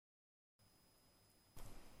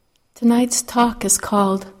Tonight's talk is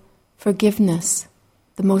called Forgiveness,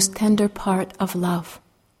 the Most Tender Part of Love.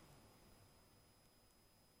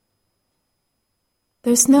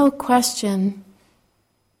 There's no question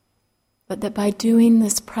but that by doing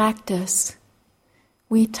this practice,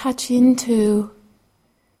 we touch into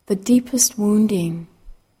the deepest wounding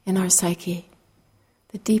in our psyche,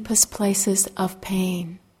 the deepest places of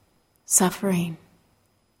pain, suffering.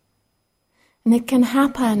 And it can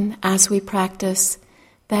happen as we practice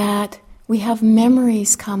that we have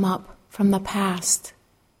memories come up from the past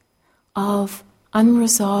of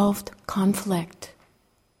unresolved conflict,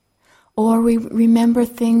 or we remember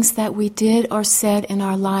things that we did or said in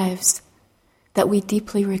our lives that we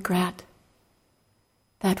deeply regret,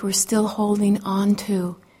 that we're still holding on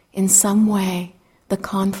to in some way the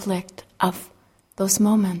conflict of those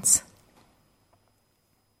moments.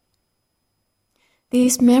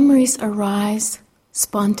 These memories arise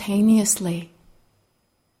spontaneously,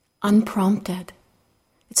 unprompted.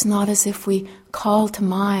 It's not as if we call to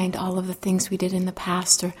mind all of the things we did in the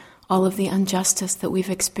past or all of the injustice that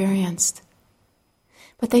we've experienced.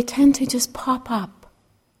 But they tend to just pop up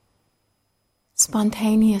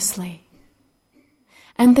spontaneously.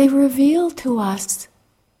 And they reveal to us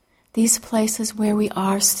these places where we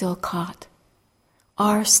are still caught,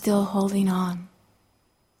 are still holding on.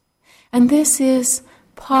 And this is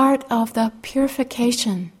part of the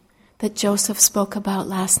purification that Joseph spoke about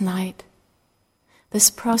last night. This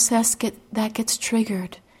process that gets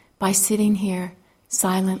triggered by sitting here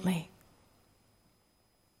silently.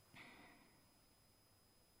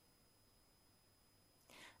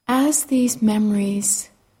 As these memories,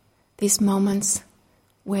 these moments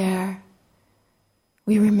where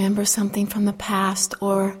we remember something from the past,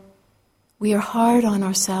 or we are hard on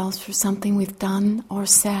ourselves for something we've done or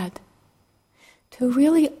said, to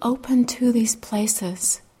really open to these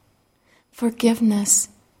places, forgiveness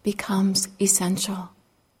becomes essential.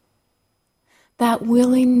 That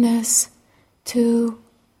willingness to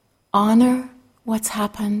honor what's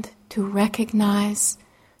happened, to recognize,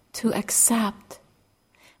 to accept,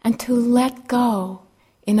 and to let go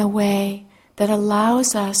in a way that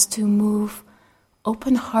allows us to move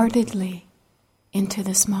open-heartedly into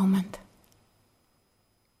this moment.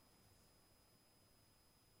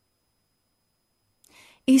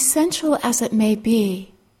 Essential as it may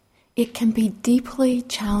be, it can be deeply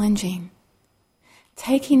challenging,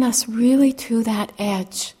 taking us really to that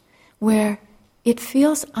edge where it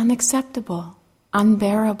feels unacceptable,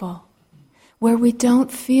 unbearable, where we don't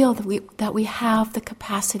feel that we have the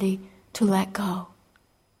capacity to let go.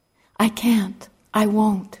 I can't, I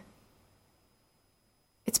won't.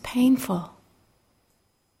 It's painful.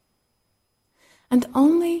 And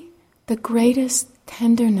only the greatest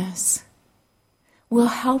tenderness will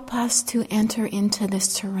help us to enter into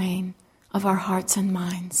this terrain of our hearts and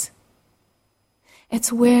minds.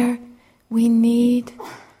 It's where we need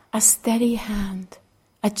a steady hand,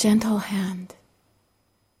 a gentle hand,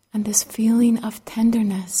 and this feeling of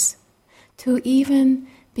tenderness to even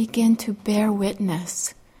begin to bear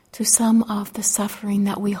witness to some of the suffering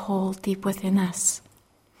that we hold deep within us.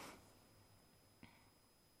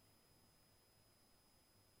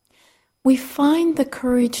 We find the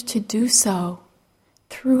courage to do so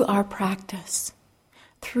through our practice,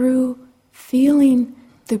 through feeling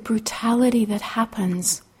the brutality that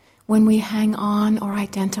happens when we hang on or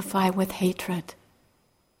identify with hatred.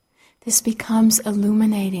 This becomes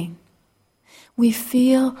illuminating. We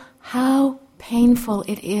feel how painful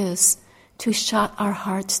it is to shut our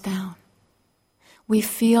hearts down. We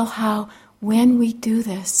feel how when we do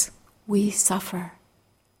this, we suffer.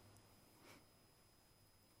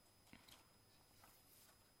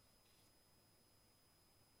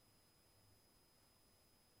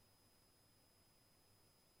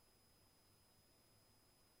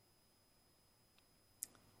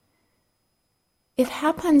 It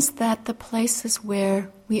happens that the places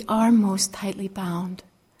where we are most tightly bound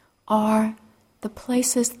are the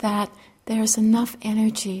places that there's enough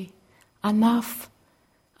energy, enough,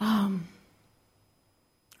 almost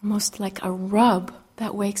like a rub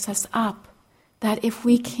that wakes us up, that if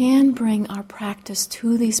we can bring our practice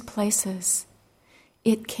to these places,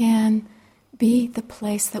 it can be the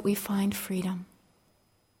place that we find freedom.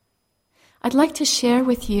 I'd like to share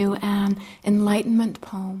with you an enlightenment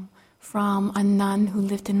poem from a nun who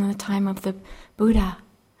lived in the time of the Buddha.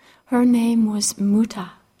 Her name was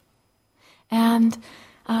Mutta. And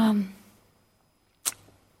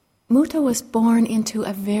Mutta was born into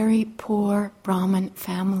a very poor Brahmin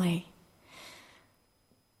family.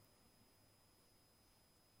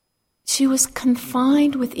 She was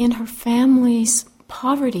confined within her family's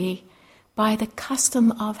poverty by the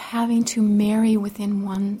custom of having to marry within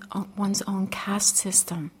one's own caste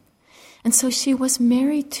system. And so she was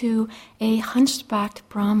married to a hunchbacked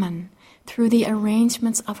Brahmin through the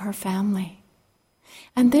arrangements of her family.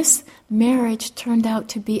 And this marriage turned out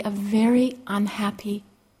to be a very unhappy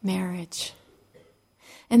marriage.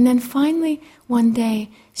 And then finally, one day,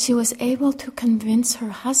 she was able to convince her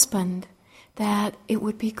husband that it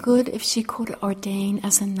would be good if she could ordain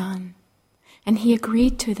as a nun. And he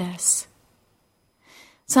agreed to this.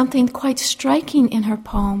 Something quite striking in her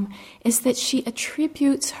poem is that she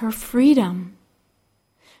attributes her freedom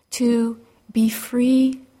to be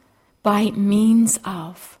free by means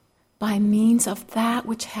of that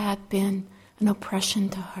which had been an oppression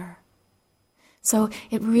to her. So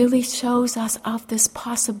it really shows us of this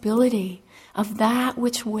possibility of that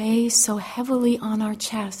which weighs so heavily on our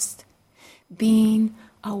chest being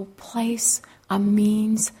a place, a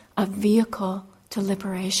means, a vehicle to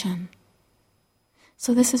liberation.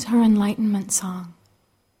 So this is her enlightenment song.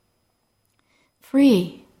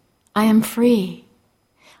 Free, I am free.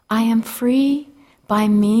 I am free by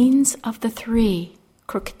means of the three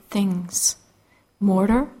crooked things: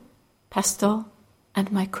 mortar, pestle,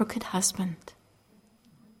 and my crooked husband.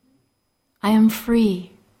 I am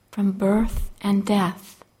free from birth and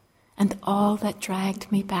death and all that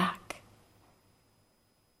dragged me back.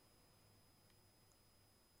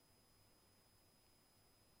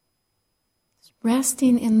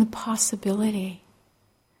 Resting in the possibility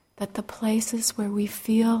that the places where we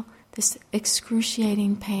feel this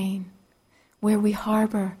excruciating pain, where we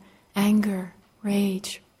harbor anger,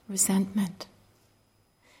 rage, resentment,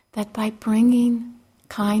 that by bringing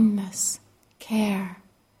kindness, care,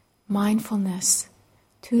 mindfulness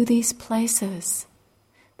to these places,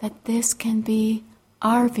 that this can be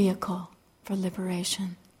our vehicle for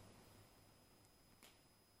liberation.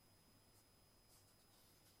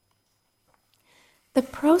 The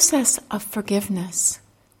process of forgiveness,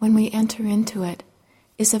 when we enter into it,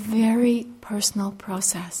 is a very personal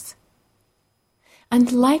process. And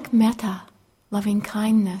like metta, loving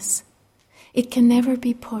kindness, it can never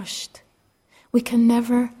be pushed. We can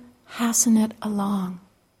never hasten it along.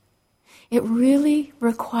 It really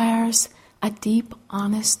requires a deep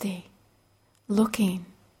honesty, looking,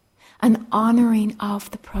 an honoring of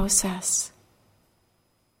the process.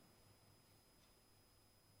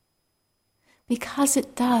 Because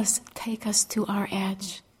it does take us to our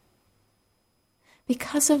edge.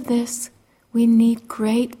 Because of this, we need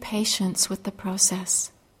great patience with the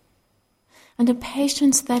process, and a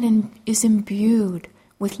patience that is imbued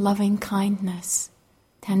with loving kindness,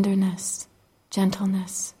 tenderness,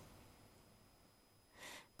 gentleness.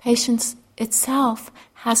 Patience itself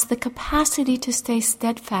has the capacity to stay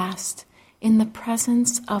steadfast in the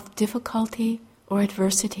presence of difficulty or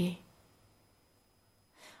adversity.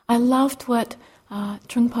 I loved what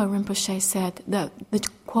Trungpa Rinpoche said, the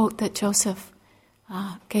quote that Joseph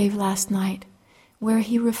gave last night, where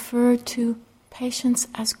he referred to patience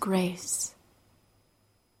as grace.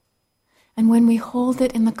 And when we hold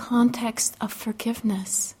it in the context of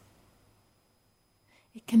forgiveness,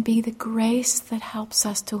 it can be the grace that helps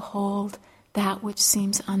us to hold that which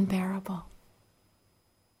seems unbearable.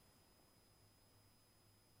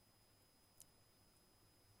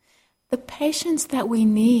 The patience that we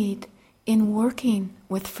need in working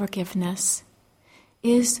with forgiveness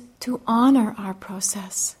is to honor our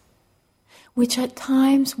process, which at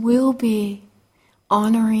times will be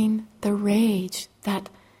honoring the rage that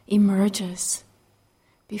emerges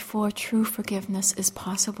before true forgiveness is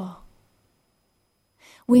possible.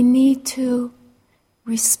 We need to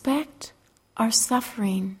respect our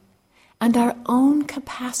suffering and our own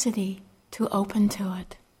capacity to open to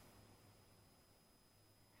it.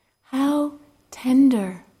 How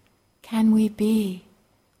tender can we be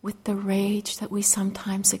with the rage that we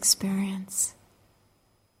sometimes experience?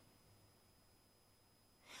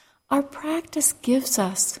 Our practice gives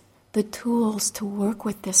us the tools to work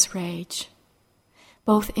with this rage,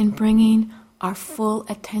 both in bringing our full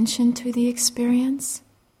attention to the experience,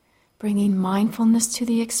 bringing mindfulness to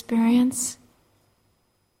the experience,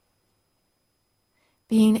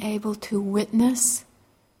 being able to witness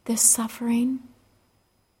this suffering,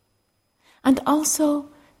 and also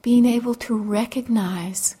being able to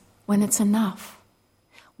recognize when it's enough,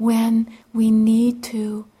 when we need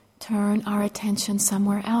to turn our attention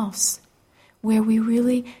somewhere else, where we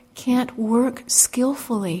really can't work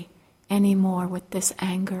skillfully anymore with this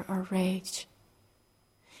anger or rage.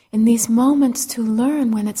 In these moments to learn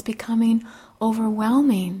when it's becoming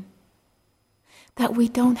overwhelming, that we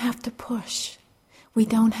don't have to push, we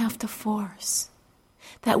don't have to force,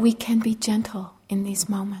 that we can be gentle in these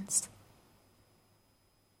moments.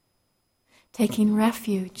 taking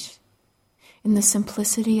refuge in the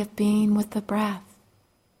simplicity of being with the breath,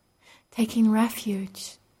 taking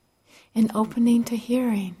refuge in opening to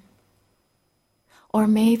hearing. Or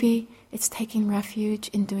maybe it's taking refuge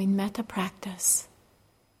in doing metta practice.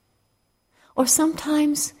 Or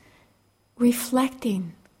sometimes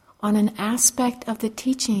reflecting on an aspect of the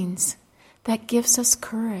teachings that gives us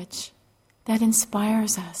courage, that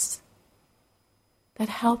inspires us, that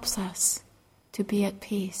helps us to be at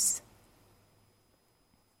peace.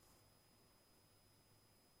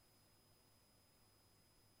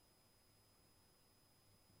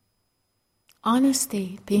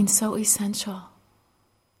 Honesty being so essential.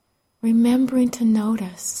 Remembering to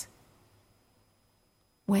notice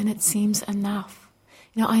when it seems enough.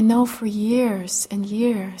 I know for years and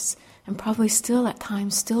years, and probably still at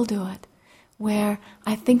times still do it, where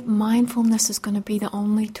I think mindfulness is going to be the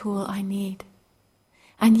only tool I need.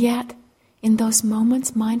 And yet, in those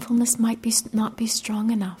moments, mindfulness might not be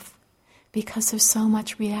strong enough because there's so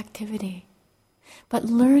much reactivity. But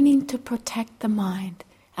learning to protect the mind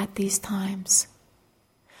at these times.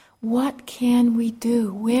 What can we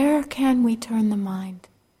do? Where can we turn the mind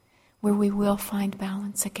where we will find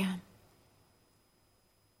balance again?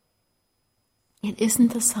 It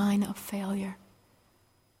isn't a sign of failure.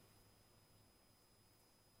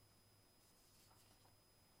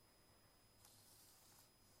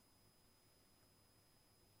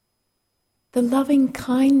 The loving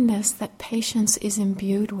kindness that patience is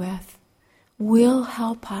imbued with will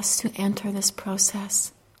help us to enter this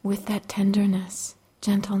process with that tenderness,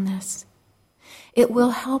 gentleness. It will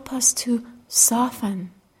help us to soften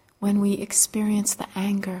when we experience the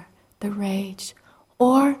anger, the rage,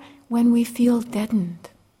 or when we feel deadened.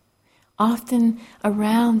 Often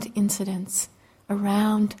around incidents,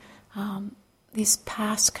 around these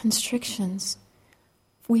past constrictions,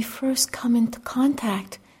 we first come into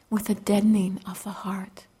contact with a deadening of the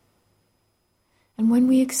heart. And when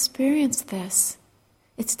we experience this,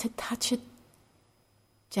 it's to touch it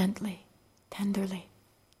gently, tenderly.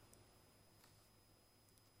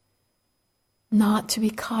 Not to be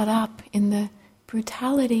caught up in the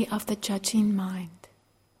brutality of the judging mind,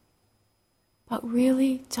 but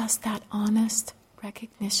really just that honest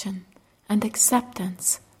recognition and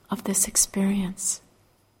acceptance of this experience.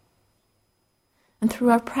 And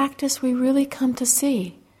through our practice, we really come to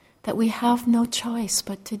see that we have no choice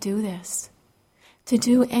but to do this. To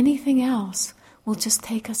do anything else will just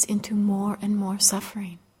take us into more and more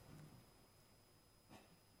suffering.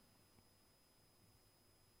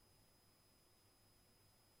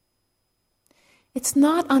 It's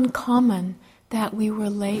not uncommon that we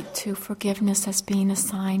relate to forgiveness as being a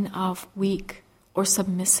sign of weak or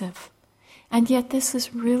submissive. And yet this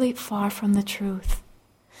is really far from the truth.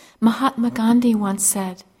 Mahatma Gandhi once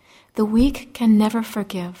said, "The weak can never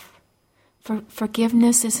forgive, for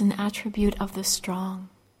forgiveness is an attribute of the strong."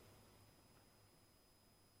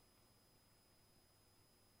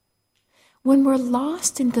 When we're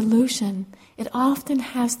lost in delusion, it often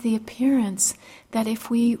has the appearance that if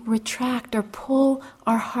we retract or pull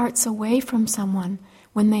our hearts away from someone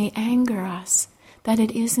when they anger us, that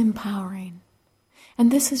it is empowering. And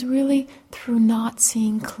this is really through not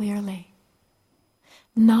seeing clearly,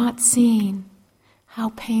 not seeing how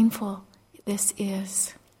painful this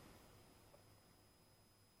is.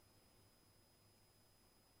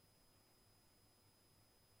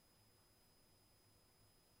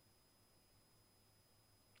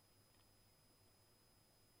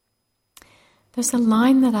 There's a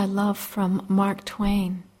line that I love from Mark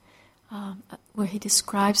Twain, where he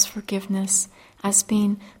describes forgiveness as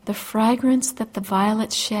being the fragrance that the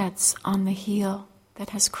violet sheds on the heel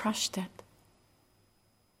that has crushed it.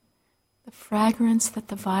 The fragrance that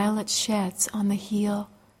the violet sheds on the heel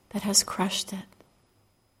that has crushed it.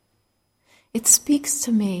 It speaks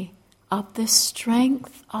to me of the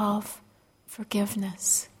strength of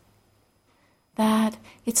forgiveness, that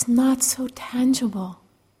it's not so tangible,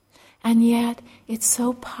 and yet it's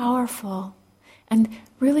so powerful and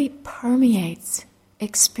really permeates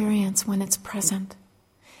experience when it's present.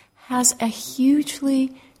 Has a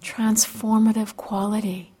hugely transformative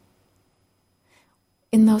quality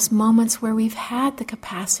in those moments where we've had the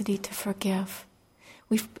capacity to forgive.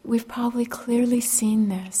 We've probably clearly seen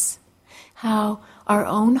this, how our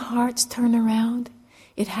own hearts turn around.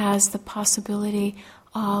 It has the possibility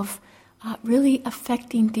of really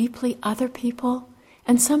affecting deeply other people,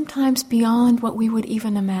 and sometimes beyond what we would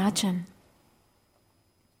even imagine.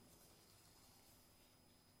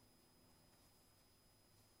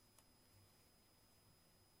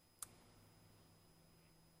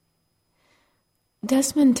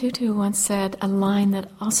 Desmond Tutu once said a line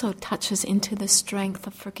that also touches into the strength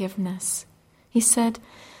of forgiveness. He said,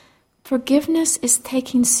 "Forgiveness is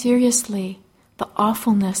taking seriously the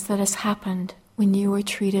awfulness that has happened when you were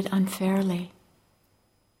treated unfairly."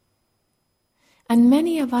 And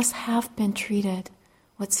many of us have been treated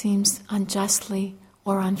what seems unjustly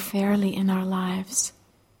or unfairly in our lives.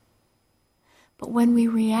 But when we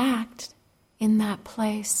react in that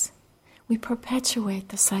place, we perpetuate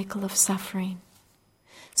the cycle of suffering.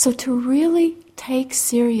 So to really take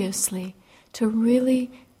seriously, to really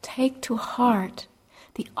take to heart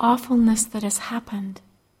the awfulness that has happened,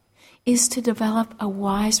 is to develop a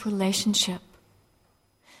wise relationship,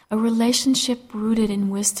 a relationship rooted in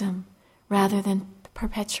wisdom rather than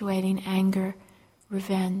perpetuating anger,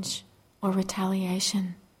 revenge, or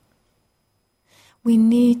retaliation. We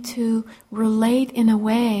need to relate in a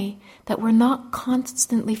way that we're not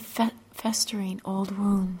constantly festering old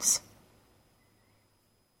wounds.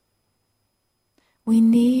 We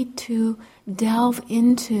need to delve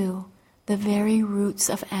into the very roots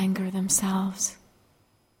of anger themselves.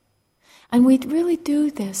 And we really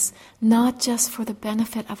do this not just for the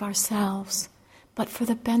benefit of ourselves, but for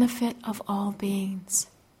the benefit of all beings.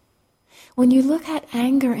 When you look at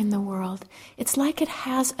anger in the world, it's like it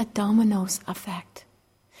has a dominoes effect.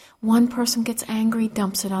 One person gets angry,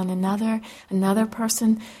 dumps it on another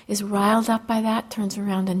person is riled up by that, turns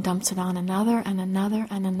around and dumps it on another and another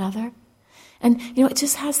and another. And, it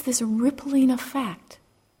just has this rippling effect.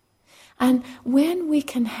 And when we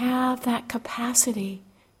can have that capacity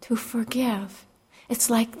to forgive, it's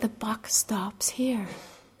like the buck stops here.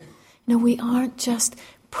 We aren't just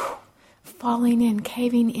falling in,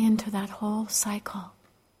 caving into that whole cycle.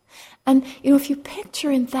 And, if you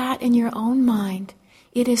picture that in your own mind,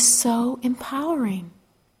 it is so empowering.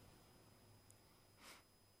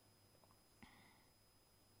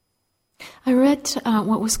 I read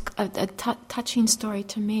what was a touching story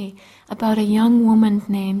to me about a young woman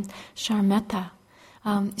named Sharmeta.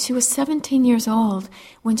 She was 17 years old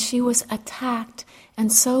when she was attacked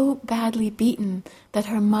and so badly beaten that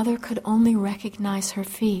her mother could only recognize her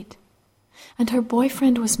feet. And her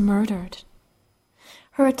boyfriend was murdered.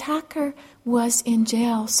 Her attacker was in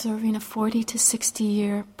jail serving a 40 to 60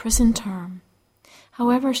 year prison term.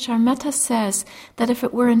 However, Sharmeta says that if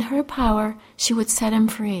it were in her power, she would set him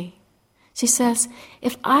free. She says,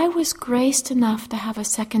 "If I was graced enough to have a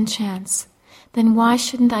second chance, then why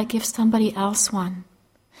shouldn't I give somebody else one?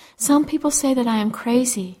 Some people say that I am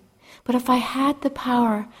crazy, but if I had the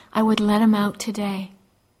power, I would let him out today.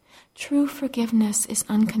 True forgiveness is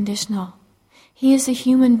unconditional. He is a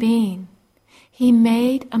human being. He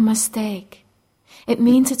made a mistake. It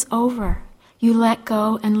means it's over. You let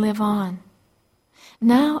go and live on."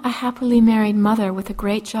 Now a happily married mother with a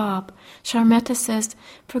great job, Sharmeta says,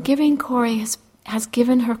 forgiving Corey has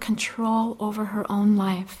given her control over her own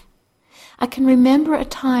life. "I can remember a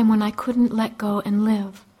time when I couldn't let go and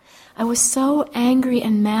live. I was so angry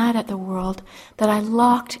and mad at the world that I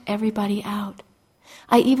locked everybody out.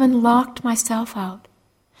 I even locked myself out.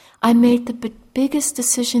 I made the biggest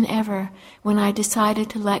decision ever when I decided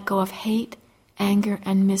to let go of hate, anger,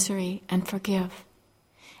 and misery and forgive.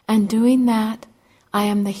 And doing that, I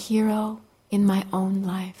am the hero in my own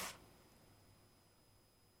life."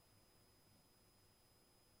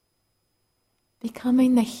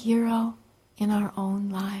 Becoming the hero in our own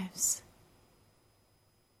lives.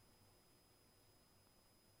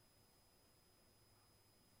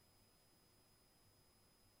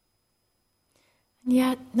 And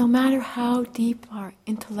yet, no matter how deep our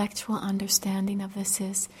intellectual understanding of this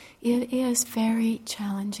is, it is very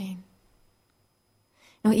challenging.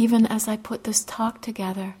 Even as I put this talk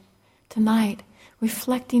together tonight,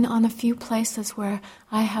 reflecting on a few places where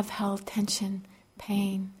I have held tension,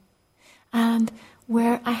 pain, and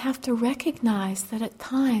where I have to recognize that at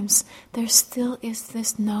times there still is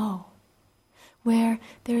this no, where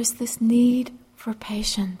there is this need for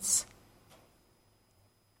patience.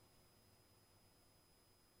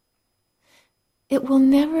 It will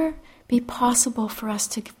never be possible for us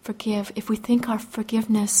to forgive if we think our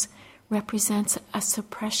forgiveness represents a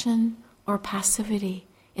suppression or passivity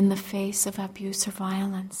in the face of abuse or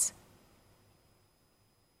violence.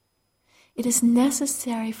 It is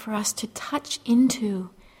necessary for us to touch into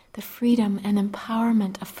the freedom and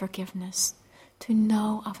empowerment of forgiveness, to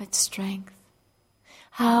know of its strength,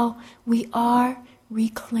 how we are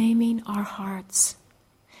reclaiming our hearts,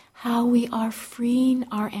 how we are freeing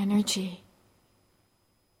our energy,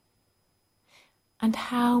 and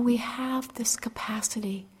how we have this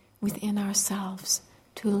capacity within ourselves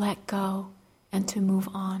to let go and to move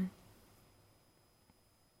on.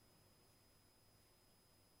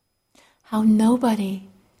 How nobody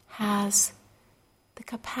has the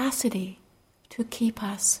capacity to keep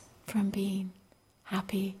us from being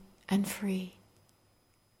happy and free.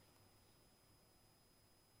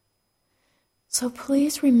 So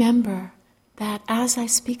please remember that as I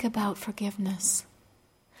speak about forgiveness,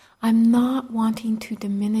 I'm not wanting to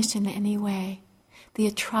diminish in any way the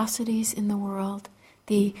atrocities in the world,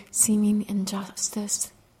 the seeming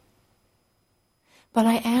injustice, but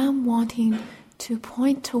I am wanting to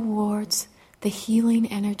point towards the healing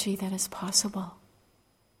energy that is possible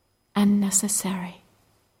and necessary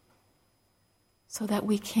so that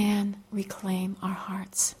we can reclaim our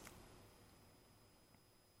hearts.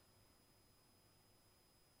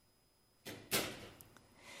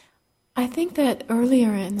 I think that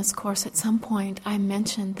earlier in this course at some point I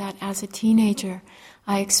mentioned that as a teenager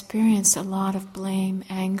I experienced a lot of blame,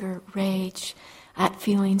 anger, rage at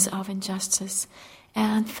feelings of injustice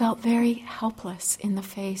and felt very helpless in the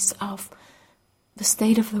face of the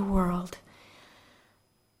state of the world.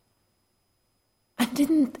 I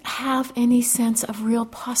didn't have any sense of real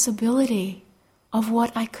possibility of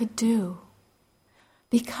what I could do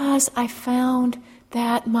because I found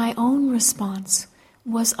that my own response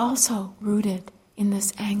was also rooted in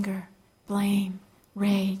this anger, blame,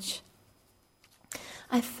 rage.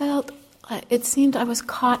 I felt, it seemed I was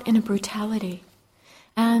caught in a brutality,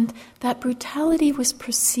 and that brutality was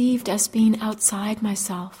perceived as being outside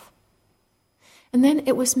myself. And then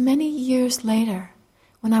it was many years later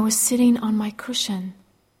when I was sitting on my cushion,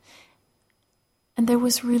 and there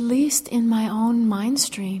was released in my own mind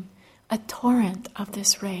stream a torrent of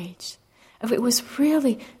this rage. It was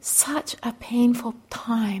really such a painful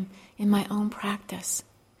time in my own practice.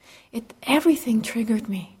 Everything triggered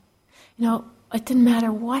me. It didn't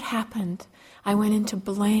matter what happened. I went into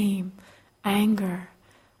blame, anger,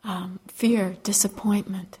 fear,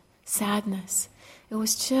 disappointment, sadness. It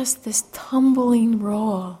was just this tumbling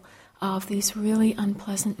roll of these really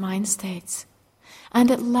unpleasant mind states. And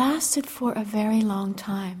it lasted for a very long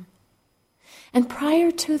time. And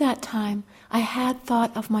prior to that time, I had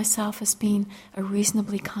thought of myself as being a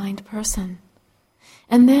reasonably kind person.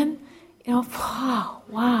 And then,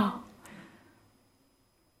 wow.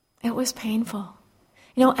 It was painful.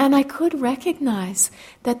 And I could recognize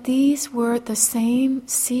that these were the same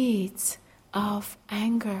seeds of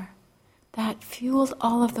anger that fueled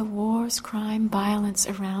all of the wars, crime, violence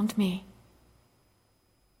around me.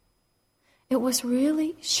 It was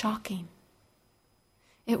really shocking.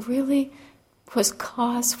 It really was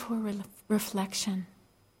cause for reflection.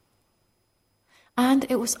 And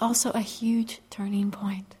it was also a huge turning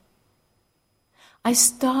point. I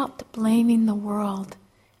stopped blaming the world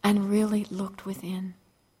and really looked within.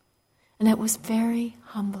 And it was very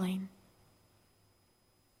humbling.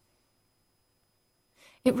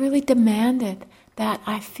 It really demanded that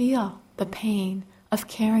I feel the pain of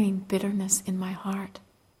carrying bitterness in my heart.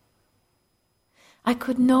 I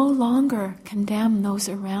could no longer condemn those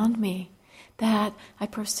around me that I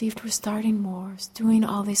perceived were starting wars, doing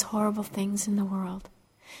all these horrible things in the world,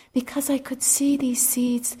 because I could see these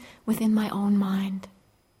seeds within my own mind.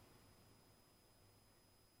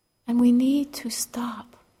 And we need to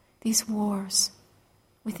stop these wars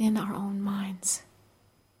within our own minds,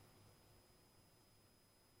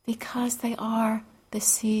 because they are the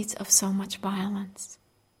seeds of so much violence,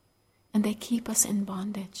 and they keep us in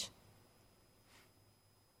bondage.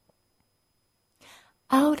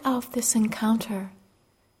 Out of this encounter,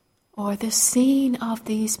 or this seeing of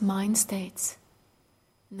these mind states,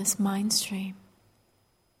 in this mind stream,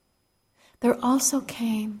 there also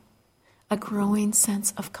came a growing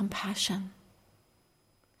sense of compassion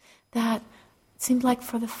that seemed like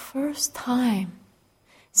for the first time,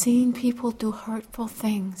 seeing people do hurtful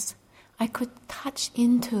things, I could touch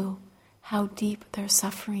into how deep their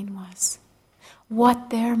suffering was, what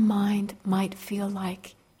their mind might feel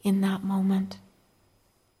like in that moment.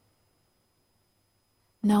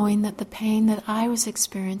 Knowing that the pain that I was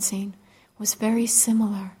experiencing was very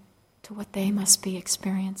similar to what they must be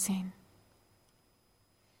experiencing.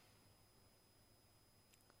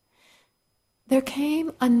 There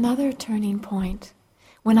came another turning point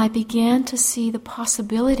when I began to see the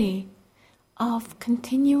possibility of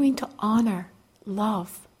continuing to honor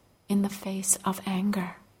love in the face of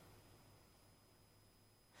anger.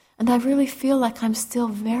 And I really feel like I'm still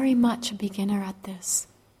very much a beginner at this.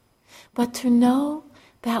 But to know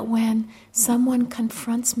that when someone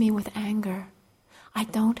confronts me with anger, I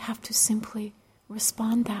don't have to simply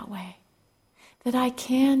respond that way. That I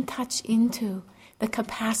can touch into the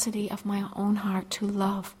capacity of my own heart to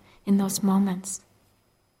love in those moments.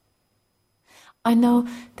 I know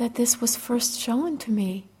that this was first shown to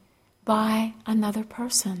me by another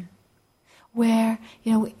person, where,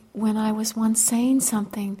 when I was once saying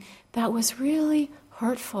something that was really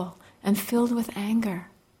hurtful and filled with anger.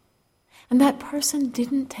 And that person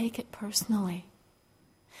didn't take it personally.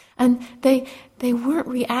 And they weren't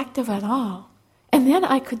reactive at all. And then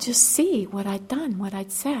I could just see what I'd done, what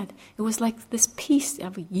I'd said. It was like this piece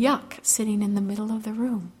of yuck sitting in the middle of the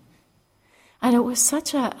room. And it was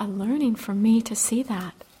such a learning for me to see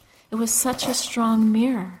that. It was such a strong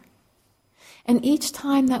mirror. And each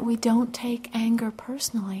time that we don't take anger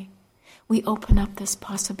personally, we open up this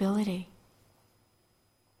possibility.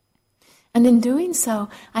 And in doing so,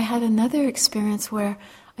 I had another experience where,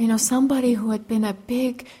 somebody who had been a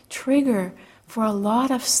big trigger for a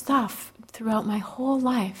lot of stuff throughout my whole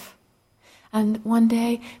life. And one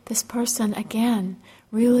day, this person, again,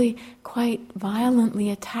 really quite violently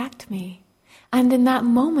attacked me. And in that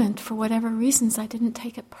moment, for whatever reasons, I didn't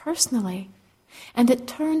take it personally. And it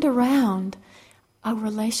turned around a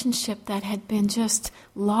relationship that had been just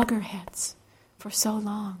loggerheads for so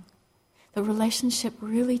long. The relationship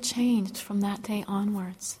really changed from that day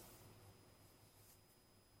onwards.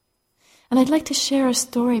 And I'd like to share a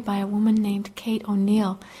story by a woman named Kate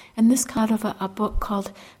O'Neill, and this comes out of a book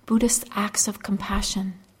called Buddhist Acts of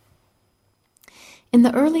Compassion. In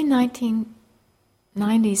the early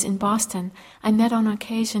 1990s in Boston, I met on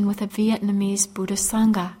occasion with a Vietnamese Buddhist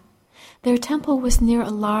Sangha. Their temple was near a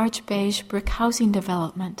large beige brick housing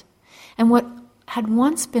development, and what had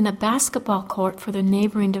once been a basketball court for the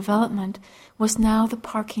neighboring development was now the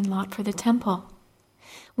parking lot for the temple.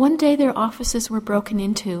 One day their offices were broken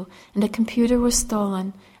into, and a computer was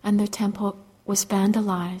stolen, and their temple was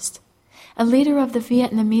vandalized. A leader of the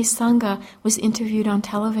Vietnamese Sangha was interviewed on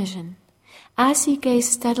television. As he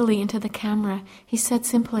gazed steadily into the camera, he said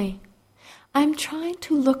simply, "I'm trying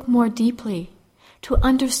to look more deeply, to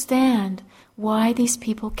understand why these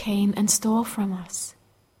people came and stole from us.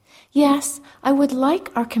 Yes, I would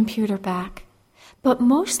like our computer back, but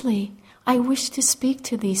mostly I wish to speak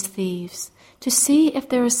to these thieves, to see if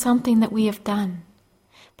there is something that we have done.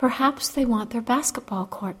 Perhaps they want their basketball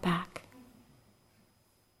court back."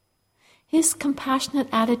 His compassionate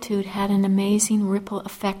attitude had an amazing ripple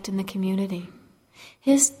effect in the community.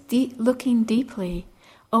 His looking deeply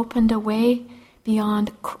opened up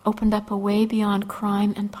a way beyond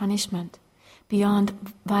crime and punishment,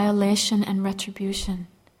 beyond violation and retribution.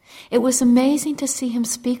 It was amazing to see him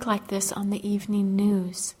speak like this on the evening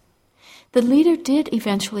news. The leader did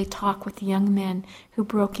eventually talk with the young men who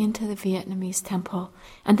broke into the Vietnamese temple,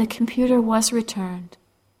 and the computer was returned.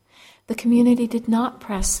 The community did not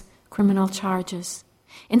press criminal charges.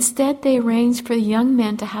 Instead, they arranged for the young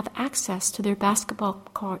men to have access to their basketball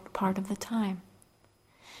court part of the time.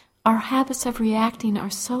 Our habits of reacting are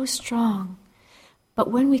so strong, but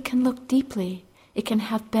when we can look deeply, it can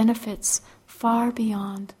have benefits far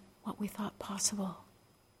beyond what we thought possible.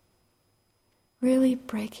 Really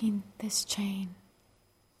breaking this chain.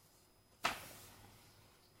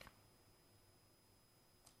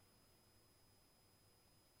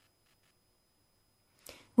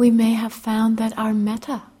 We may have found that our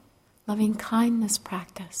metta, loving-kindness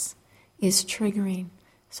practice, is triggering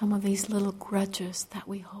some of these little grudges that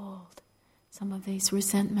we hold, some of these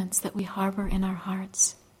resentments that we harbor in our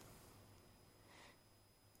hearts.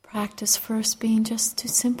 Practice first being just to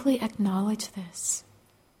simply acknowledge this,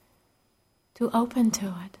 to open to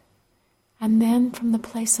it, and then from the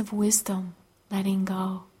place of wisdom, letting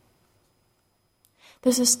go.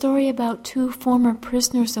 There's a story about two former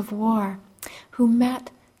prisoners of war who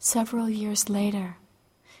met several years later,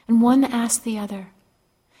 and one asked the other,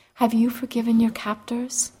 "Have you forgiven your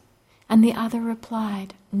captors?" And the other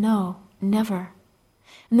replied, "No, never."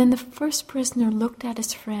 And then the first prisoner looked at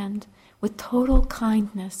his friend with total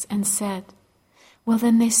kindness and said, "Well,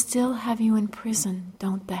 then they still have you in prison,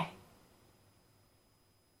 don't they?"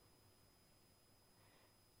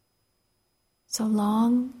 So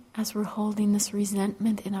long as we're holding this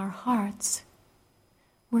resentment in our hearts,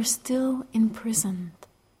 we're still imprisoned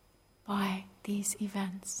by these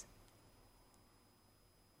events.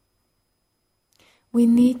 We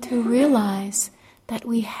need to realize that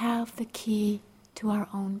we have the key to our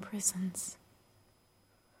own prisons.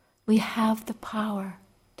 We have the power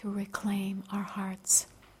to reclaim our hearts.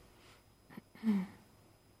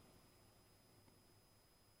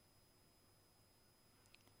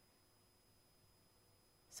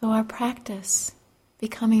 So our practice,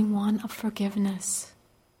 becoming one of forgiveness,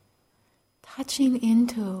 touching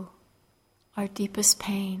into our deepest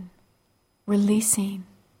pain, releasing,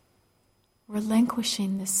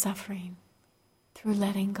 relinquishing this suffering through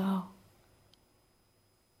letting go.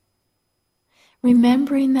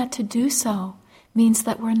 Remembering that to do so means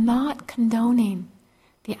that we're not condoning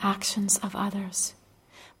the actions of others,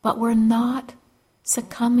 but we're not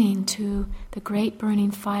succumbing to the great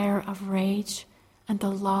burning fire of rage and the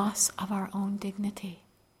loss of our own dignity.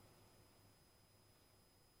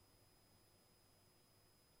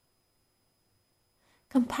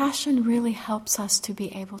 Compassion really helps us to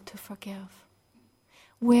be able to forgive,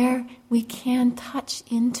 where we can touch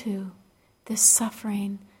into this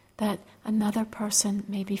suffering that another person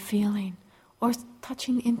may be feeling, or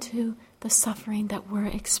touching into the suffering that we're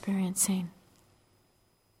experiencing.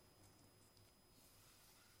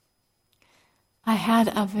 I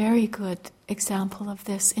had a very good example of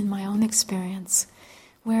this in my own experience,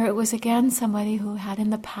 where it was again somebody who had in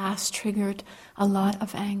the past triggered a lot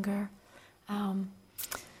of anger.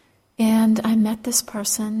 And I met this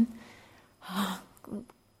person,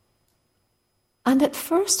 and at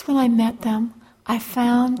first when I met them, I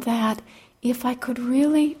found that if I could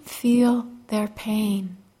really feel their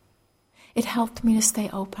pain, it helped me to stay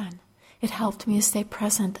open. It helped me to stay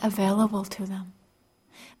present, available to them.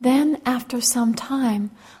 Then, after some time,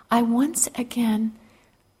 I once again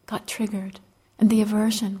got triggered, and the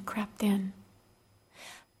aversion crept in.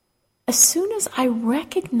 As soon as I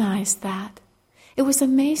recognized that, it was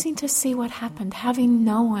amazing to see what happened, having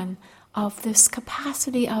known of this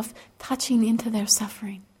capacity of touching into their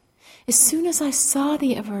suffering. As soon as I saw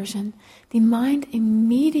the aversion, the mind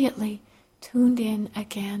immediately tuned in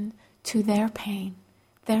again to their pain,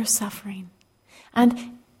 their suffering.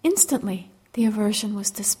 And instantly, the aversion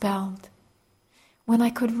was dispelled. When I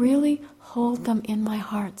could really hold them in my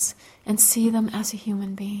hearts and see them as a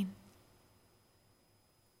human being.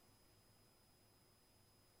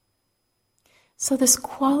 So this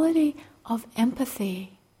quality of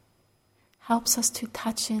empathy helps us to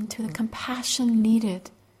touch into the compassion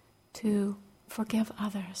needed to forgive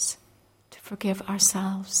others, to forgive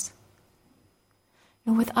ourselves.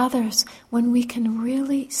 And with others, when we can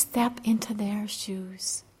really step into their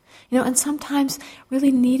shoes, and sometimes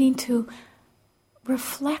really needing to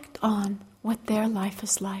reflect on what their life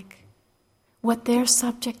is like, what they're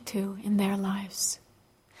subject to in their lives,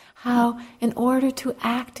 how in order to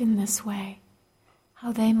act in this way,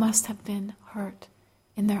 how they must have been hurt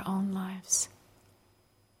in their own lives.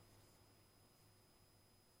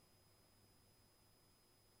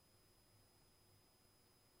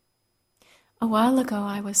 A while ago,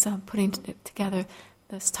 I was putting together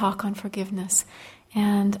this talk on forgiveness,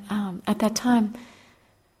 and at that time,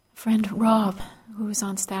 friend Rob, who was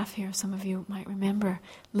on staff here, some of you might remember,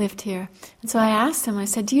 lived here. And so I asked him, I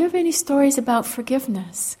said, do you have any stories about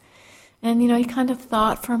forgiveness? And, he kind of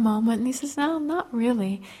thought for a moment, and he says, no, not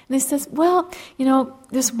really. And he says, well,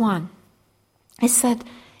 there's one. I said,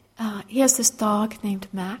 he has this dog named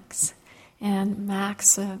Max, and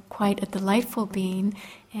Max, quite a delightful being,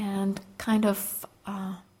 and kind of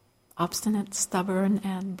obstinate, stubborn,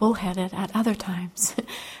 and bullheaded at other times.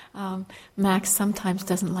 Max sometimes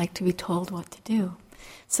doesn't like to be told what to do.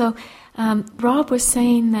 So Rob was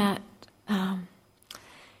saying that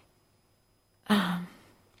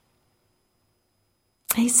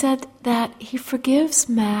he said that he forgives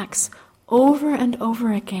Max over and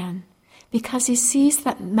over again because he sees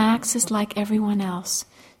that Max is like everyone else,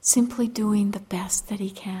 simply doing the best that he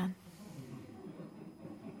can.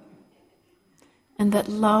 And that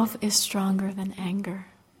love is stronger than anger.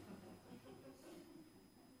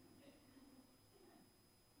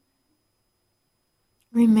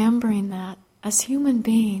 Remembering that as human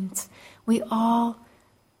beings, we all,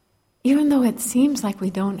 even though it seems like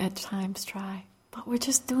we don't at times try, but we're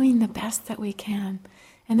just doing the best that we can.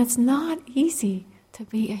 And it's not easy to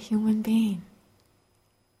be a human being.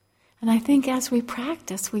 And I think as we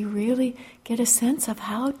practice, we really get a sense of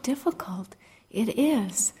how difficult it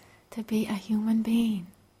is to be a human being.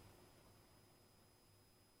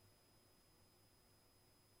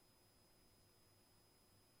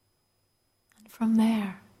 And from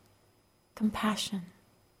there, compassion,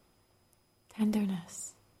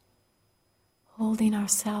 tenderness, holding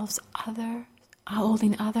others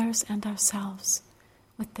and ourselves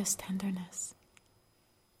with this tenderness.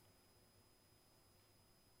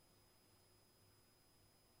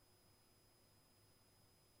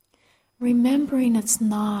 Remembering it's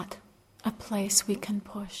not a place we can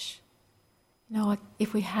push.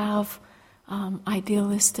 If we have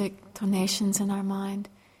idealistic donations in our mind,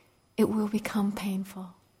 it will become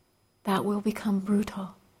painful. That will become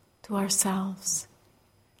brutal to ourselves.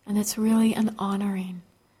 And it's really an honoring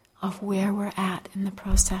of where we're at in the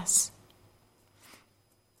process.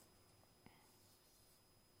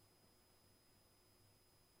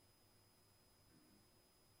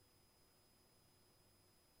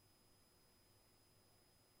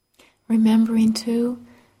 Remembering too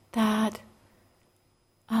that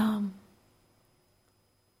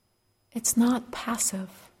it's not passive.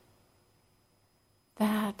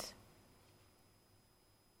 That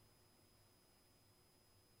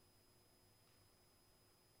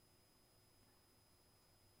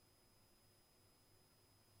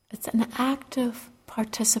it's an active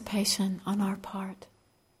participation on our part.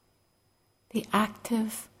 The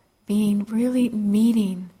active being really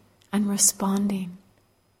meeting and responding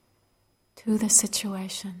to the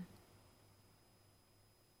situation.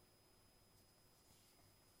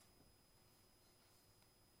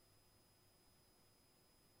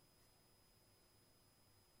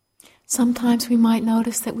 Sometimes we might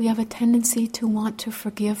notice that we have a tendency to want to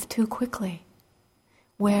forgive too quickly,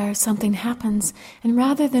 where something happens, and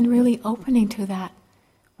rather than really opening to that,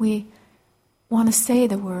 we want to say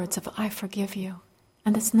the words of "I forgive you,"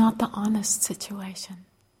 and it's not the honest situation.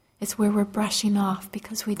 It's where we're brushing off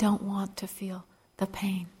because we don't want to feel the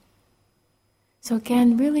pain. So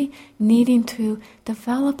again, really needing to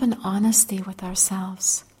develop an honesty with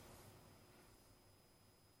ourselves.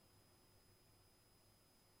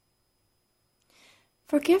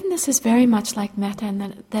 Forgiveness is very much like metta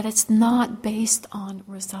in that it's not based on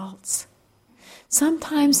results.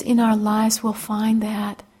 Sometimes in our lives we'll find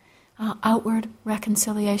that outward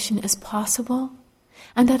reconciliation is possible,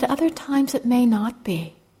 and at other times it may not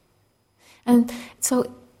be. And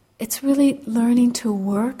so it's really learning to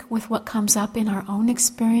work with what comes up in our own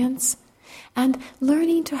experience and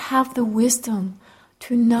learning to have the wisdom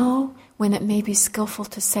to know when it may be skillful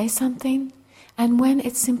to say something and when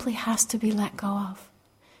it simply has to be let go of.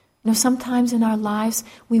 Sometimes in our lives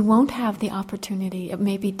we won't have the opportunity. It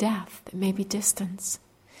may be death, it may be distance.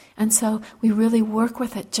 And so we really work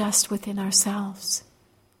with it just within ourselves.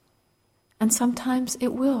 And sometimes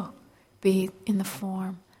it will be in the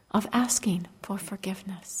form of asking for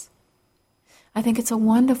forgiveness. I think it's a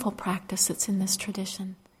wonderful practice that's in this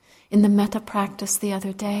tradition. In the metta practice the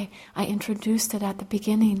other day, I introduced it at the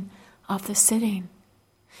beginning of the sitting.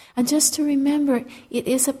 And just to remember, it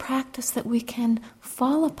is a practice that we can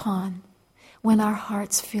fall upon when our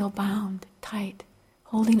hearts feel bound, tight,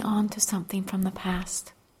 holding on to something from the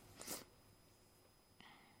past.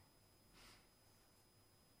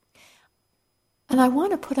 And I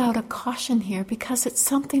want to put out a caution here because it's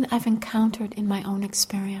something I've encountered in my own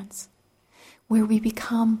experience, where we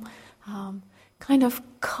become kind of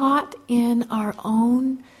caught in our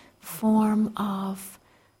own form of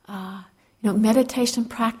meditation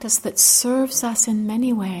practice that serves us in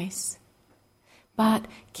many ways, but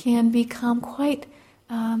can become quite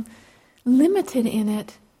limited in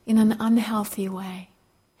it in an unhealthy way.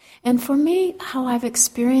 And for me, how I've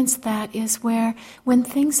experienced that is where when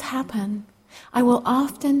things happen, I will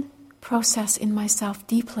often process in myself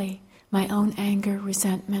deeply my own anger,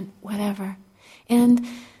 resentment, whatever. And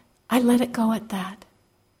I let it go at that.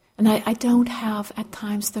 And I don't have at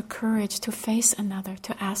times the courage to face another,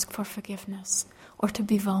 to ask for forgiveness, or to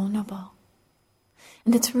be vulnerable.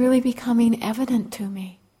 And it's really becoming evident to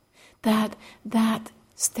me that that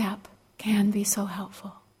step can be so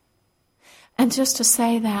helpful. And just to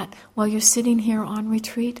say that while you're sitting here on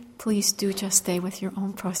retreat, please do just stay with your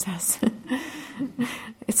own process.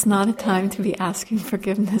 It's not a time to be asking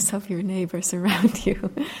forgiveness of your neighbors around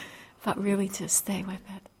you, but really just stay with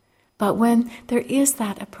it. But when there is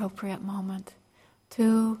that appropriate moment,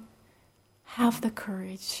 to have the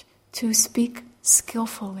courage to speak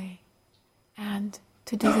skillfully and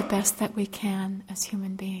to do the best that we can as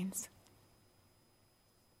human beings.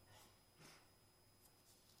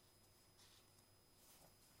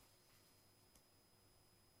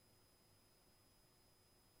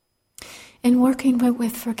 In working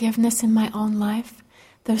with forgiveness in my own life,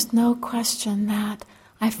 there's no question that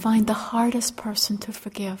I find the hardest person to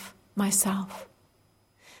forgive myself.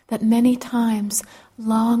 That many times,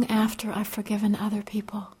 long after I've forgiven other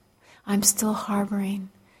people, I'm still harboring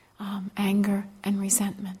anger and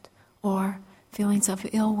resentment or feelings of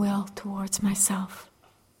ill will towards myself.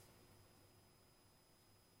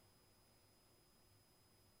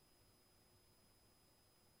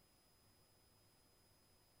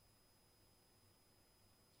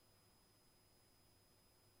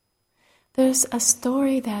 There's a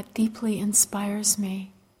story that deeply inspires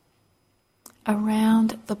me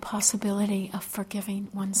around the possibility of forgiving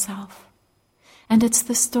oneself. And it's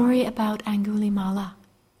the story about Angulimala.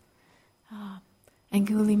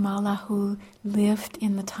 Angulimala, who lived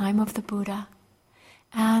in the time of the Buddha,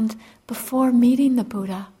 and before meeting the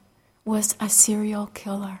Buddha was a serial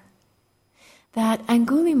killer. That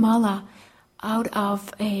Angulimala, out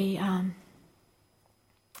of a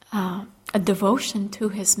devotion to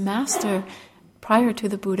his master, prior to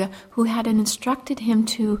the Buddha, who had instructed him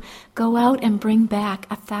to go out and bring back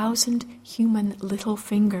 1,000 human little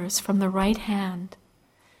fingers from the right hand.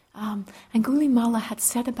 Angulimala had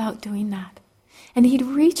set about doing that. And he'd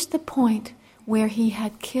reached the point where he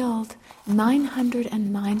had killed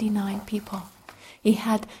 999 people. He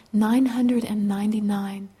had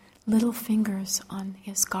 999 little fingers on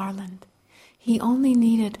his garland. He only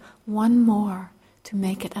needed one more to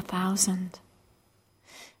make it 1,000.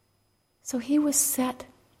 So he was set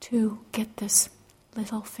to get this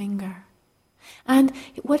little finger. And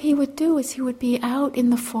what he would do is he would be out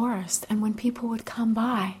in the forest, and when people would come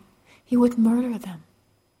by, he would murder them.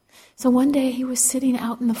 So one day he was sitting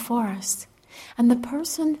out in the forest, and the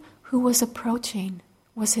person who was approaching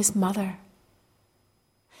was his mother.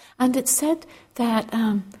 And it said that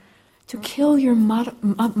to kill your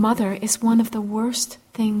mother is one of the worst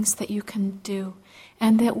things that you can do,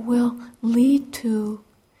 and that will lead to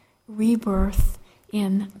rebirth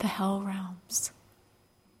in the hell realms.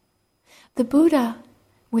 The Buddha,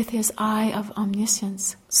 with his eye of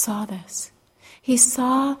omniscience, saw this. He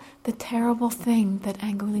saw the terrible thing that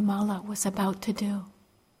Angulimala was about to do.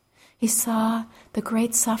 He saw the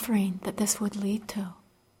great suffering that this would lead to.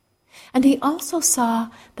 And he also saw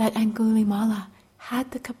that Angulimala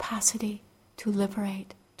had the capacity to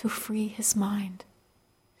liberate, to free his mind.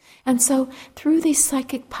 And so, through these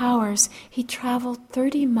psychic powers, he traveled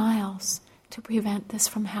 30 miles to prevent this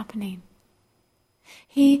from happening.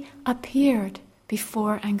 He appeared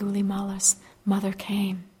before Angulimala's mother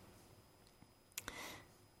came.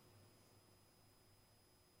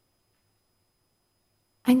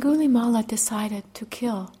 Angulimala decided to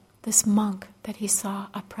kill this monk that he saw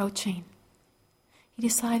approaching. He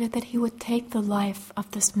decided that he would take the life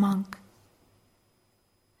of this monk.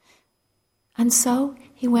 And so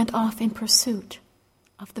he went off in pursuit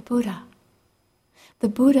of the Buddha. The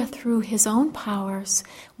Buddha, through his own powers,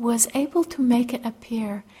 was able to make it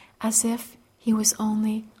appear as if he was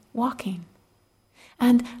only walking.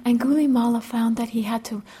 And Angulimala found that he had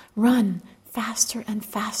to run faster and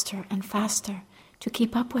faster and faster to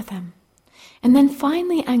keep up with him. And then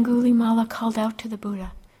finally Angulimala called out to the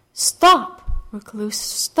Buddha, "Stop, recluse,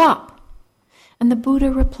 stop!" And the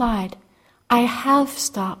Buddha replied, "I have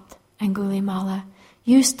stopped, Angulimala.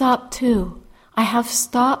 You stop too. I have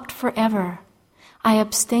stopped forever. I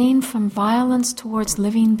abstain from violence towards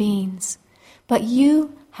living beings, but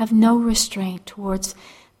you have no restraint towards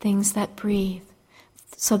things that breathe.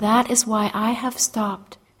 So that is why I have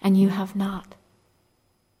stopped and you have not."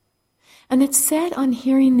 And it's said on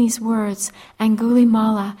hearing these words,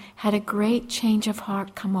 Angulimala had a great change of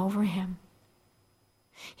heart come over him.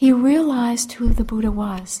 He realized who the Buddha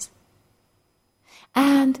was.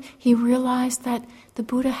 And he realized that the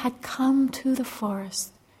Buddha had come to the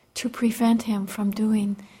forest to prevent him from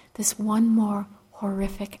doing this one more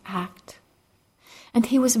horrific act. And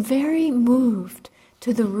he was very moved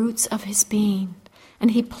to the roots of his being,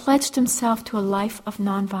 and he pledged himself to a life of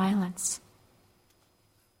nonviolence.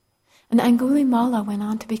 And Angulimala went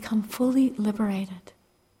on to become fully liberated.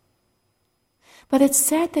 But it's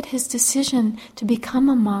said that his decision to become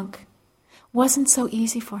a monk wasn't so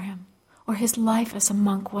easy for him, or his life as a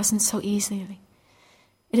monk wasn't so easy.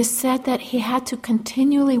 It is said that he had to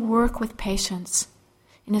continually work with patience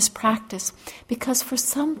in his practice, because for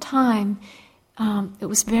some time it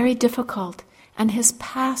was very difficult, and his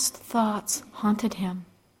past thoughts haunted him.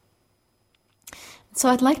 So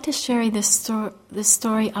I'd like to share this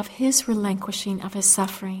story of his relinquishing of his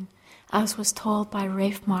suffering, as was told by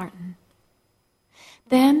Rafe Martin.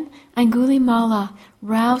 Then Angulimala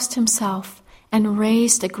roused himself and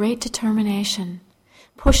raised a great determination,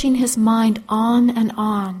 pushing his mind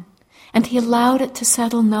on, and he allowed it to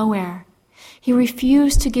settle nowhere. He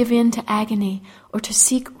refused to give in to agony or to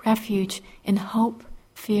seek refuge in hope,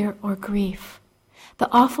 fear, or grief. The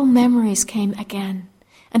awful memories came again,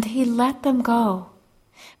 and he let them go.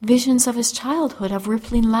 Visions of his childhood, of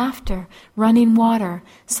rippling laughter, running water,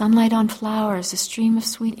 sunlight on flowers, a stream of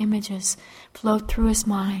sweet images flowed through his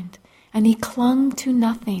mind, and he clung to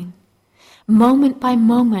nothing. Moment by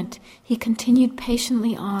moment, he continued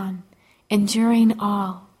patiently on, enduring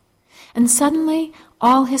all. And suddenly,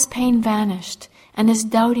 all his pain vanished, and his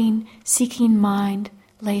doubting, seeking mind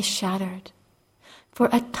lay shattered. For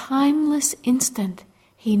a timeless instant,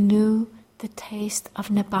 he knew the taste of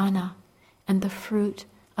Nibbana and the fruit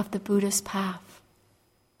of the Buddha's path.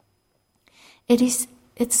 It's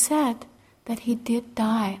said that he did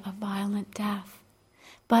die a violent death,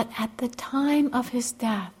 but at the time of his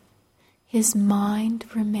death, his mind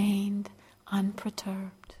remained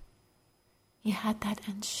unperturbed. He had that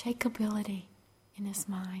unshakability in his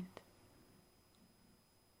mind.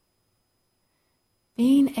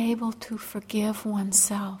 being able to forgive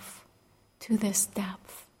oneself to this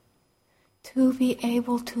depth, to be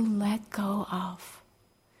able to let go of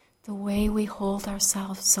the way we hold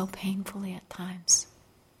ourselves so painfully at times.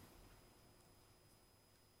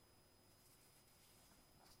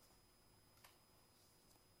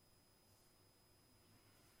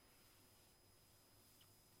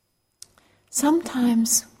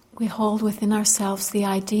 Sometimes we hold within ourselves the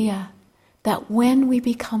idea that when we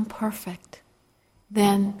become perfect,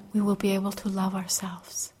 then we will be able to love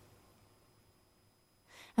ourselves.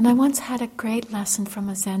 And I once had a great lesson from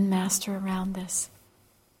a Zen master around this.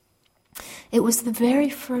 It was the very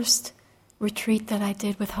first retreat that I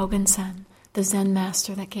did with Hogen-sen, the Zen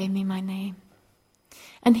master that gave me my name.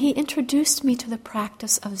 And he introduced me to the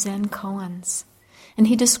practice of Zen koans. And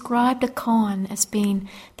he described a koan as being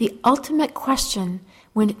the ultimate question,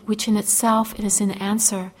 which in itself it is an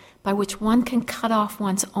answer by which one can cut off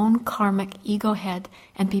one's own karmic ego head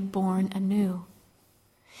and be born anew.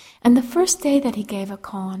 And the first day that he gave a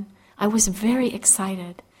koan, I was very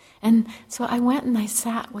excited. And so I went and I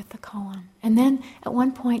sat with the koan. And then at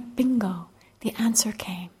one point, bingo, the answer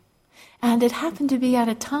came. And it happened to be at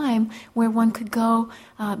a time where one could go,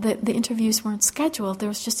 the interviews weren't scheduled, there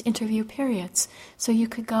was just interview periods. So you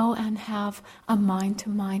could go and have a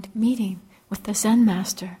mind-to-mind meeting with the Zen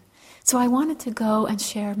master. So I wanted to go and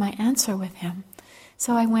share my answer with him.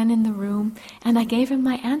 So I went in the room and I gave him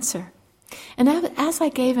my answer. And as I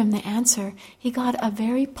gave him the answer, he got a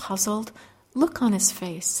very puzzled look on his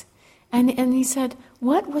face. And he said,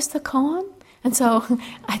 "What was the koan?" And so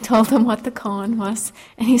I told him what the koan was.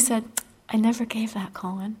 And he said, "I never gave that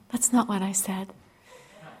koan. That's not what I said."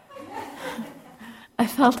 I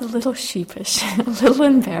felt a little sheepish, a little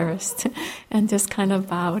embarrassed, and just kind of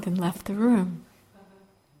bowed and left the room.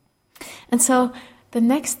 And so the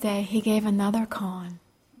next day he gave another koan.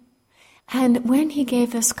 And when he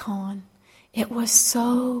gave this koan, it was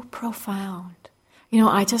so profound.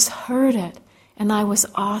 I just heard it and I was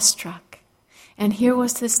awestruck. And here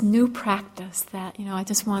was this new practice that, I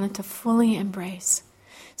just wanted to fully embrace.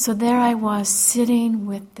 So there I was sitting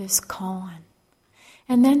with this koan.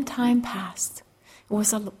 And then time passed. It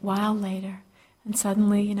was a while later. And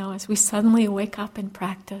suddenly, as we suddenly wake up in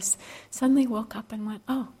practice, suddenly woke up and went,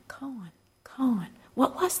 "Oh, koan.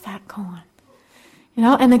 What was that koan?"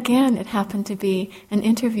 And again, it happened to be an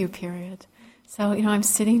interview period. So, I'm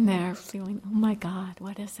sitting there feeling, oh my God,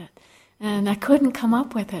 what is it? And I couldn't come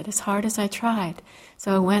up with it as hard as I tried.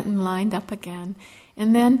 So I went and lined up again.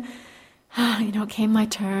 And then, it came my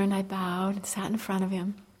turn. I bowed and sat in front of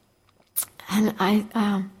him. And I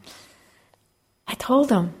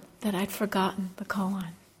told him that I'd forgotten the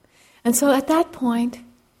koan. And so at that point,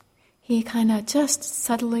 he kind of just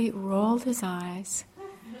subtly rolled his eyes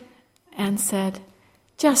and said,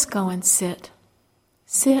 "Just go and sit.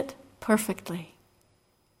 Sit perfectly."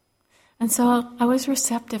 And so I was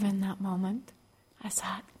receptive in that moment. I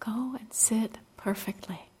said, "Go and sit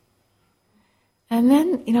perfectly." And then,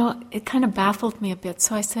 it kind of baffled me a bit.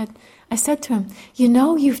 So I said to him,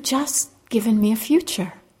 "You've just given me a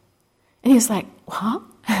future." And he was like, "What?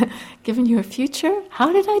 Given you a future? How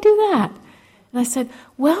did I do that?" And I said,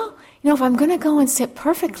 "Well, if I'm going to go and sit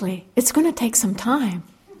perfectly, it's going to take some time."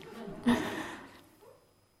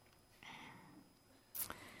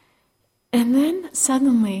 And then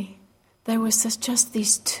suddenly, there was just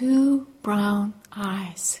these two brown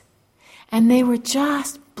eyes. And they were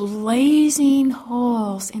just blazing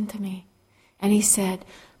holes into me. And he said,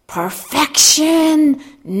 "Perfection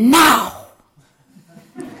now!"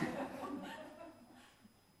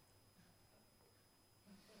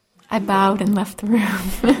 I bowed and left the room.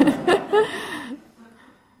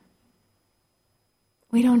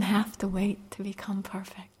 We don't have to wait to become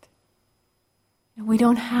perfect. We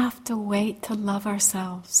don't have to wait to love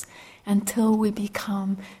ourselves until we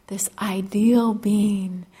become this ideal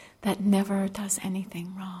being that never does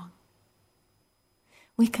anything wrong.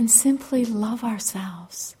 We can simply love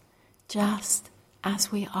ourselves just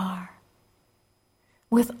as we are,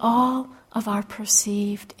 with all of our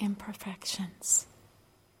perceived imperfections.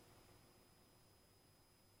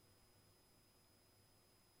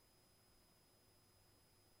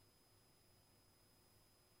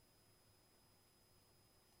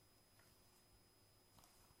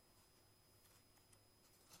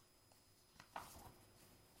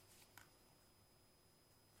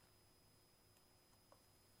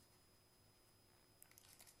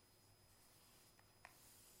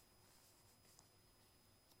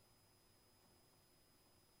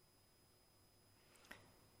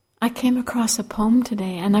 I came across a poem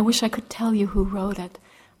today, and I wish I could tell you who wrote it,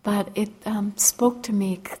 but it spoke to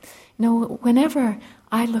me. Whenever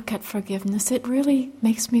I look at forgiveness, it really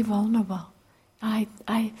makes me vulnerable. I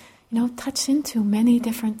touch into many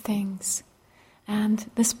different things. And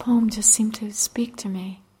this poem just seemed to speak to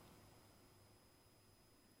me.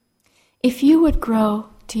 If you would grow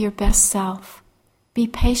to your best self, be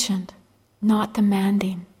patient, not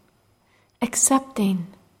demanding, accepting,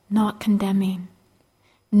 not condemning,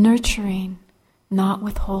 nurturing, not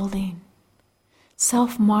withholding,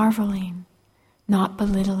 self-marveling, not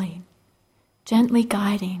belittling, gently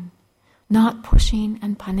guiding, not pushing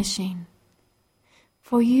and punishing.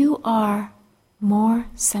 For you are more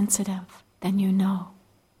sensitive than you know.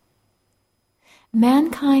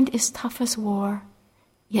 Mankind is tough as war,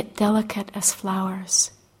 yet delicate as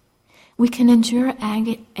flowers. We can endure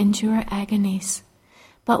agonies,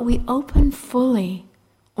 but we open fully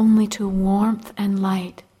only to warmth and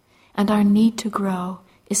light, and our need to grow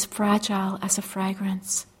is fragile as a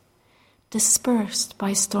fragrance, dispersed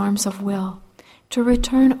by storms of will, to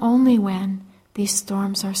return only when these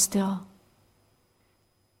storms are still.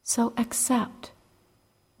 So accept,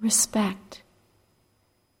 respect,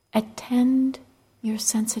 attend your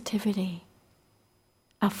sensitivity.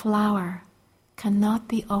 A flower cannot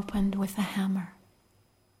be opened with a hammer.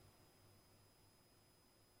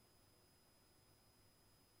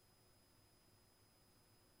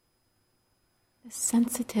 This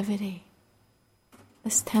sensitivity,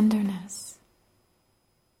 this tenderness,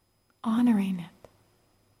 honoring it,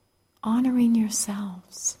 honoring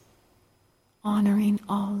yourselves, honoring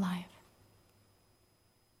all life.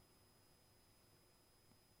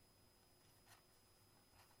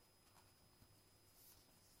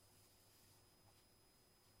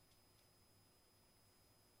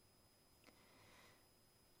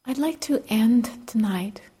 I'd like to end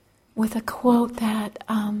tonight with a quote that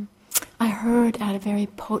I heard at a very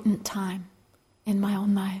potent time in my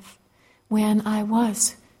own life when I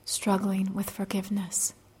was struggling with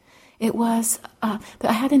forgiveness. It was, I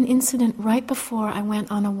had an incident right before I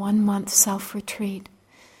went on a 1-month self-retreat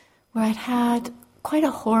where I'd had quite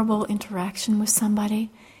a horrible interaction with somebody,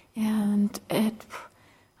 and it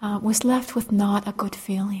was left with not a good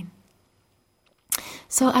feeling.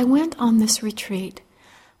 So I went on this retreat,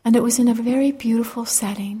 and it was in a very beautiful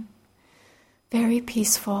setting, very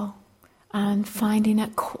peaceful, and finding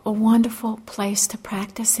a wonderful place to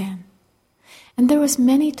practice in. And there was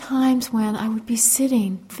many times when I would be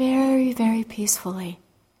sitting very, very peacefully,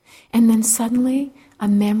 and then suddenly a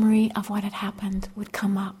memory of what had happened would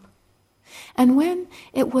come up. And when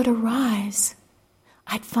it would arise,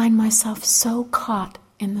 I'd find myself so caught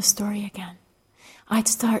in the story again. I'd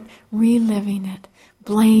start reliving it,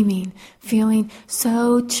 blaming, feeling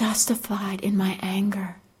so justified in my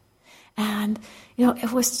anger. And,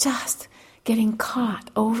 it was just getting caught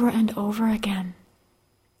over and over again.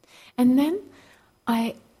 And then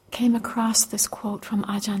I came across this quote from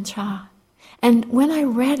Ajahn Chah. And when I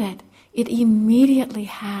read it, it immediately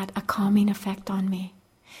had a calming effect on me.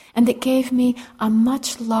 And it gave me a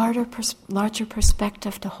much larger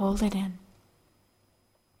perspective to hold it in.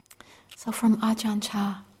 So from Ajahn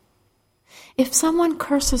Chah, if someone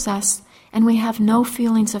curses us and we have no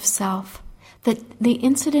feelings of self, that the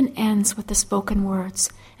incident ends with the spoken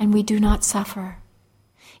words and we do not suffer.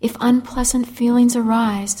 If unpleasant feelings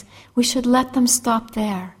arise, we should let them stop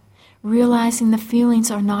there, realizing the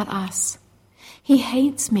feelings are not us. He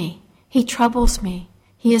hates me, he troubles me,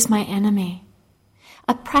 he is my enemy.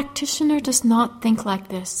 A practitioner does not think like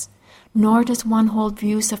this, nor does one hold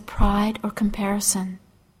views of pride or comparison.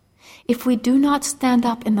 If we do not stand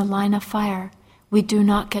up in the line of fire, we do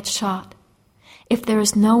not get shot. If there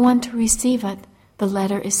is no one to receive it, the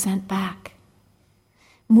letter is sent back.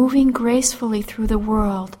 Moving gracefully through the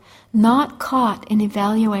world, not caught in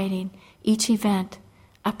evaluating each event,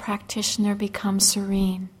 a practitioner becomes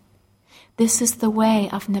serene. This is the way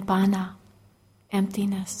of nibbana,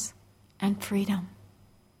 emptiness, and freedom.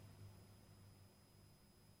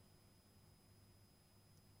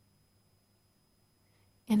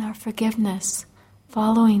 In our forgiveness,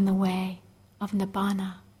 following the way of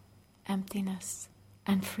nibbana, emptiness,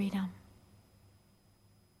 and freedom.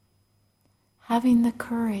 Having the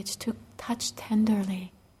courage to touch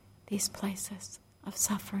tenderly these places of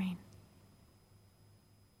suffering.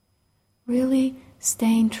 Really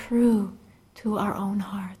staying true to our own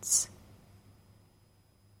hearts.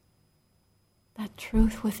 That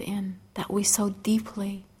truth within that we so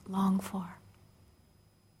deeply long for.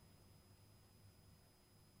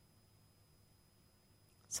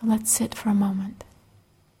 So let's sit for a moment.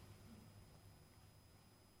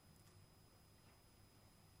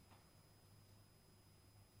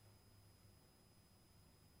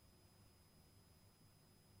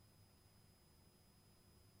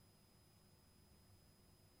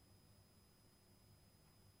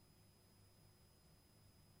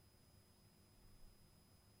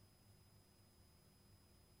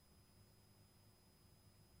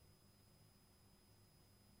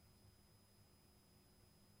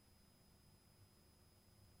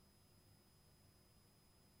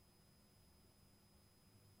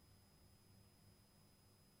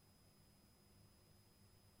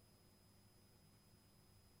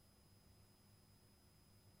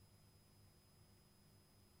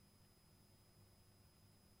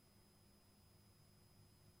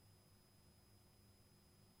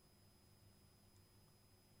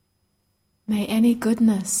 May any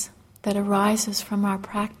goodness that arises from our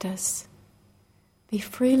practice be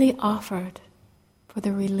freely offered for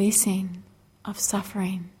the releasing of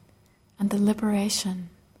suffering and the liberation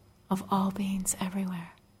of all beings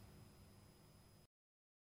everywhere.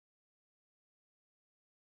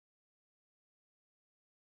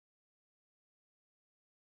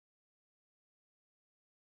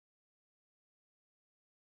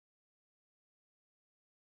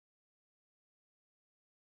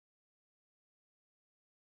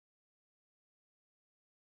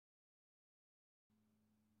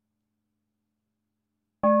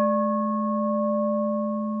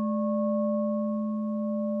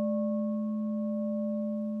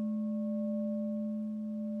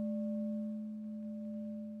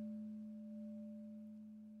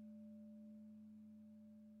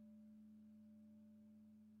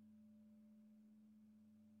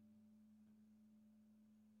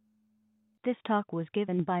 This talk was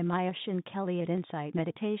given by Myoshin Kelley at Insight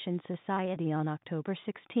Meditation Society on October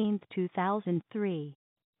 16, 2003.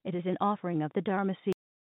 It is an offering of the Dharma Seed.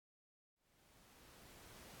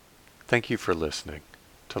 Thank you for listening.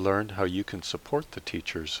 To learn how you can support the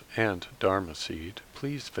teachers and Dharma Seed,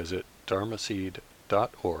 please visit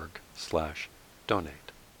dharmaseed.org/donate.